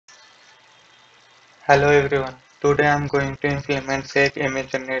Hello everyone. Today I'm going to implement fake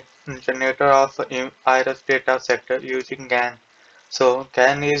image generator of iris data set using GAN. So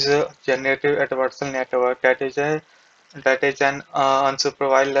GAN is a generative adversarial network that is an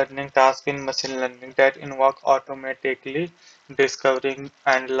unsupervised learning task in machine learning that involves automatically discovering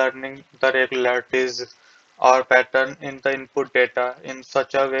and learning the regularities or pattern in the input data in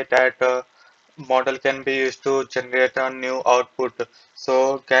such a way that model can be used to generate a new output.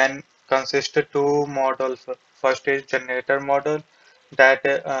 So GAN consists of two models. First is generator model that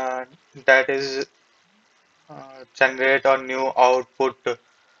that is generate a new output,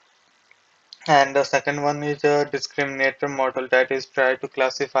 and the second one is a discriminator model that is try to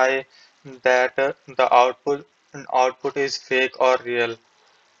classify that the output is fake or real.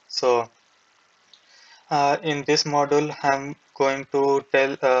 So in this module, I'm going to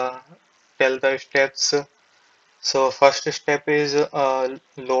tell the steps. So first step is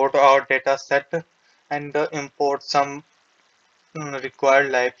load our data set and import some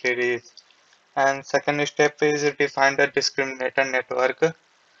required libraries. And second step is define the discriminator network.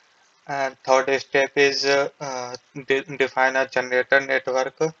 And third step is define a generator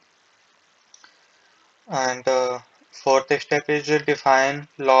network. And fourth step is define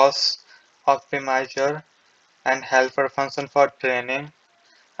loss optimizer and helper function for training.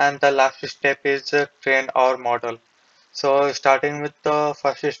 And the last step is train our model. So starting with the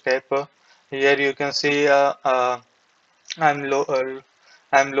first step, here you can see I'm lo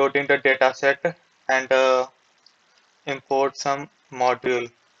I'm loading the data set and import some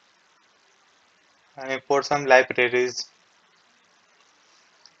module and import some libraries.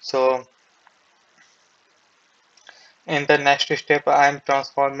 So in the next step, I'm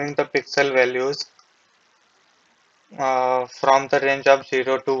transforming the pixel values from the range of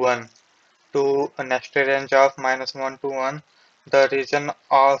 0 to 1 to a next range of -1 to 1. The reason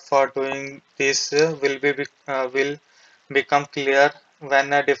for doing this will become clear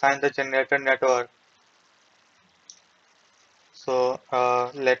when I define the generator network. So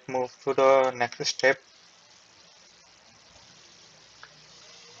let's move to the next step.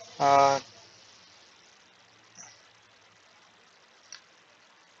 Uh,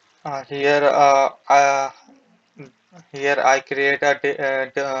 uh, here, uh, uh, Here I create a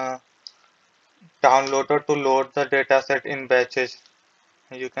downloader to load the dataset in batches.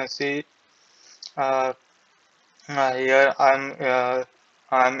 You can see uh, here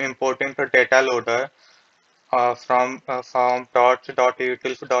I'm importing the data loader from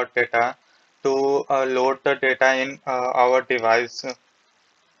torch.utils.data to load the data in our device,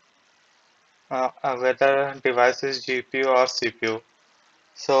 whether device is GPU or CPU.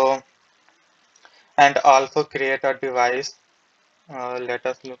 So and also create a device. Let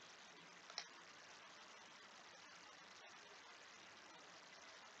us look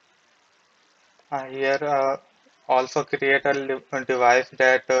here. Also create a device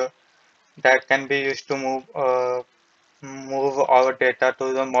that can be used to move our data to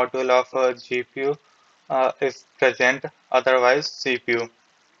the module of GPU if present, otherwise CPU.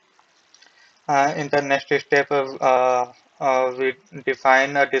 In the next step, we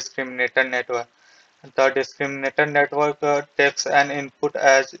define a discriminator network. The discriminator network takes an image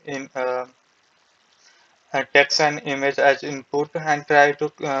as input and try to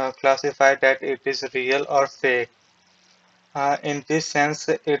classify that it is real or fake. In this sense,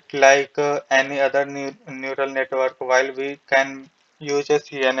 it like any other neural network. While we can use a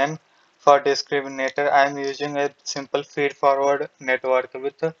CNN for discriminator, I am using a simple feed-forward network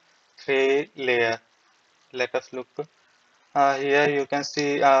with three layer. Let us look. Here you can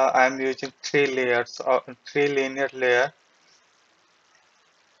see I am using three layers or three linear layer,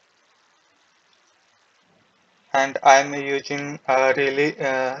 and I am using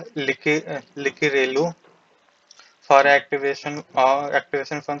Leaky ReLU for activation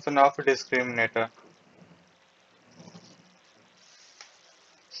function of discriminator.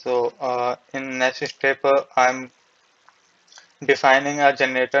 So in next step, I'm defining a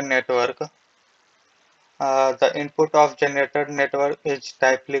generator network. The input of generator network is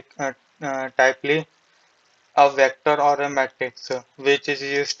typically a vector or a matrix, which is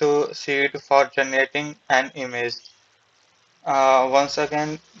used to seed for generating an image. Once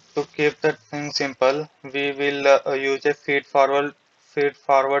again, to keep the thing simple, we will use a feed forward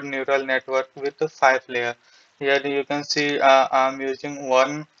neural network with 5 layers. Here you can see I'm using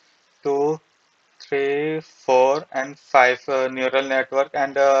 1, 2, 3, 4, and 5 neural network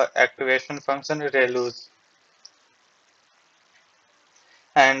and activation function ReLUs,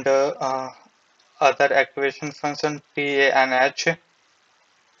 and other activation function TanH.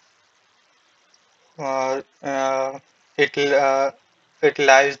 Uh, uh, it will it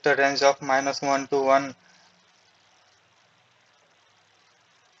lies the range of -1 to 1.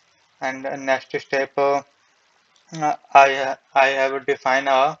 And next step, I have defined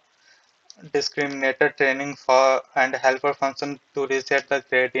a discriminator training for and helper function to reset the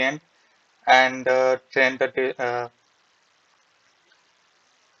gradient and train the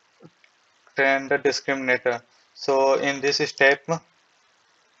discriminator. So in this step,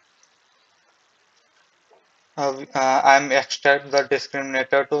 I'm extract the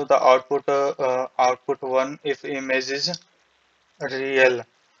discriminator to the output 1 if image is real,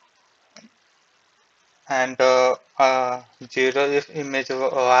 and 0 if image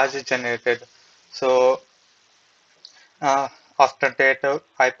was generated. So uh, after that,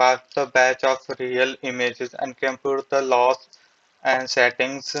 I pass the batch of real images and compute the loss and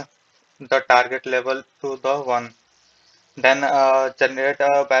settings the target level to the 1. Then generate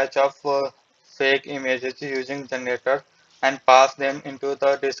a batch of fake images using generator and pass them into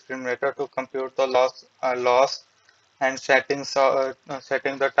the discriminator to compute the loss and setting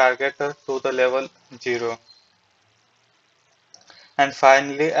the target to the level 0. And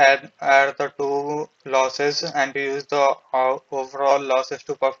finally add the two losses and use the overall losses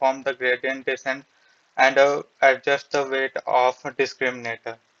to perform the gradient descent and adjust the weight of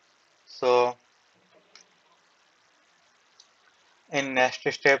discriminator. So in next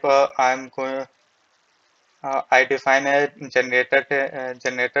step, I define a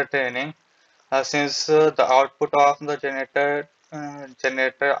generator training. Since the output of the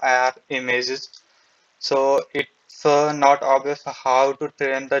generator are images, so it's not obvious how to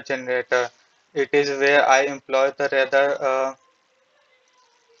train the generator. It is where I employ the rather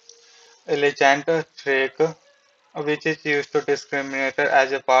elegant trick which is used to discriminator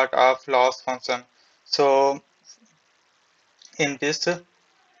as a part of loss function. So in this,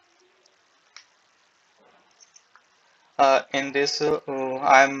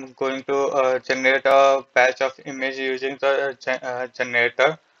 I'm going to generate a batch of image using the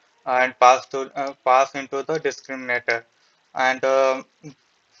generator and pass into the discriminator. And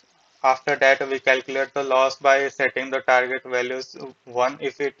after that, we calculate the loss by setting the target values 1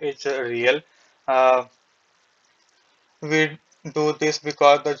 if it is real. Uh, we do this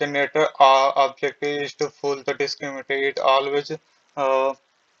because the generator objective is to fool the discriminator. It always uh,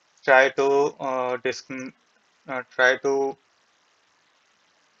 try to try to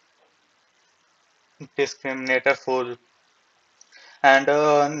discriminator fool.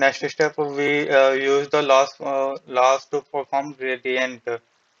 And next step, we use the loss to perform gradient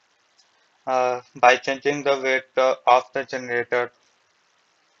by changing the weight of the generator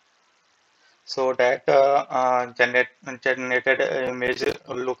so that generated image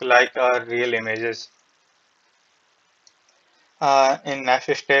look like real images. In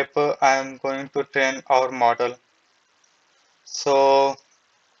next step, I am going to train our model. So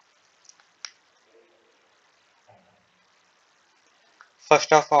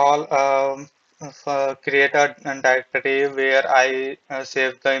first of all, create a directory where I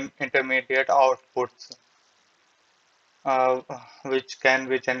save the intermediate outputs uh, which can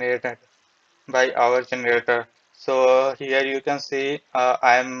be generated by our generator. So here you can see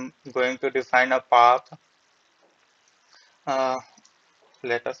I am going to define a path. Uh,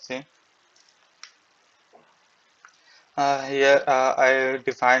 Let us see. Here I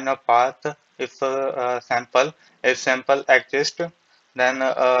define a path if sample exists, then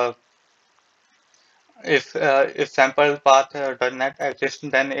if sample path does not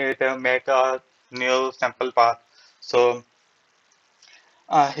exist, then it make a new sample path. So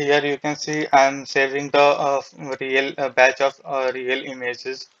here you can see I'm saving the real batch of real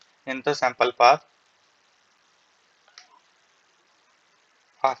images in the sample path.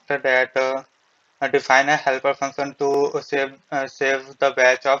 After that, define a helper function to save the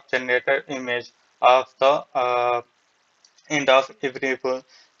batch of generated image of the end of every pool.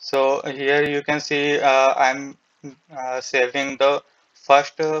 So here you can see I'm saving the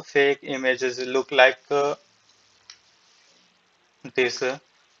first fake images look like this.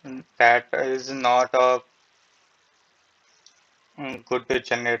 That is not a good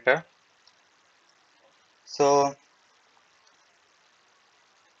generator. So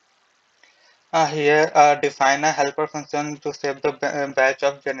here define a helper function to save the batch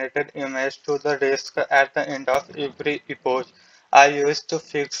of generated image to the disk at the end of every epoch. I used to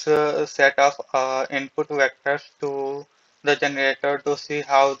fix a set of input vectors to the generator to see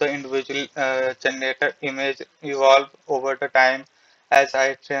how the individual generated image evolve over the time as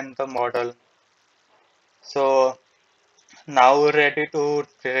I train the model. So now ready to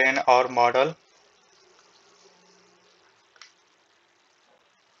train our model.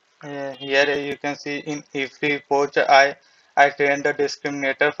 Here you can see in every epoch I train the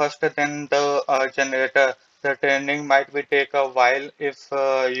discriminator first, then the generator. The training might be take a while if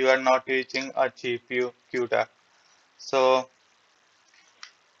you are not using a GPU CUDA. So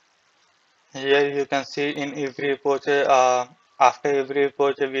here you can see in every pose, after every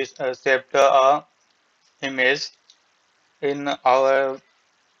pose we saved the image in our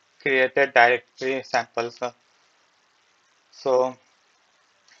created directory samples. So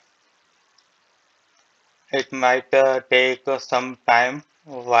it might take some time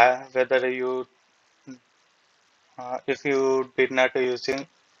whether you if you did not using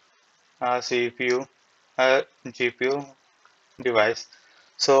CPU GPU device.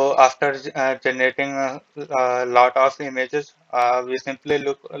 So after generating a lot of images, we simply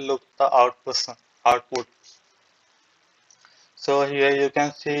look the output. So here you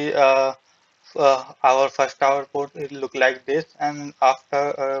can see our first output it look like this, and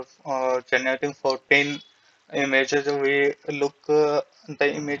after generating 14 images, we look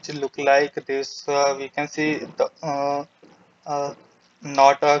the image look like this. We can see the uh,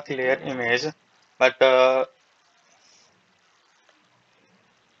 not a clear image, but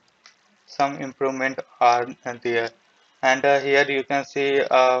some improvement are there. And here you can see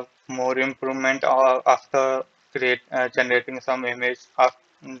more improvement after generating some images.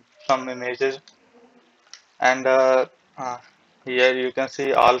 And here you can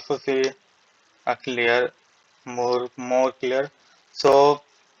see also see a clear more clear. So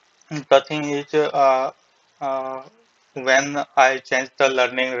the thing is when I change the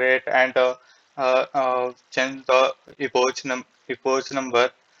learning rate and change the epoch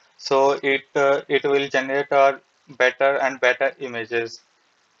number, so it will generate better and better images.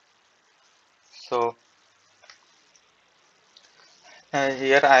 So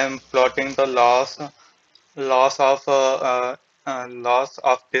here I am plotting the loss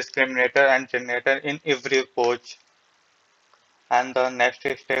of discriminator and generator in every poach. And the next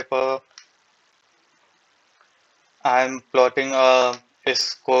step, I am plotting a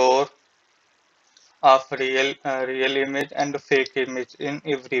score of real image and fake image in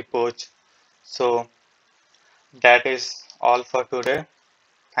every poach. So that is all for today.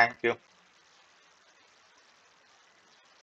 Thank you.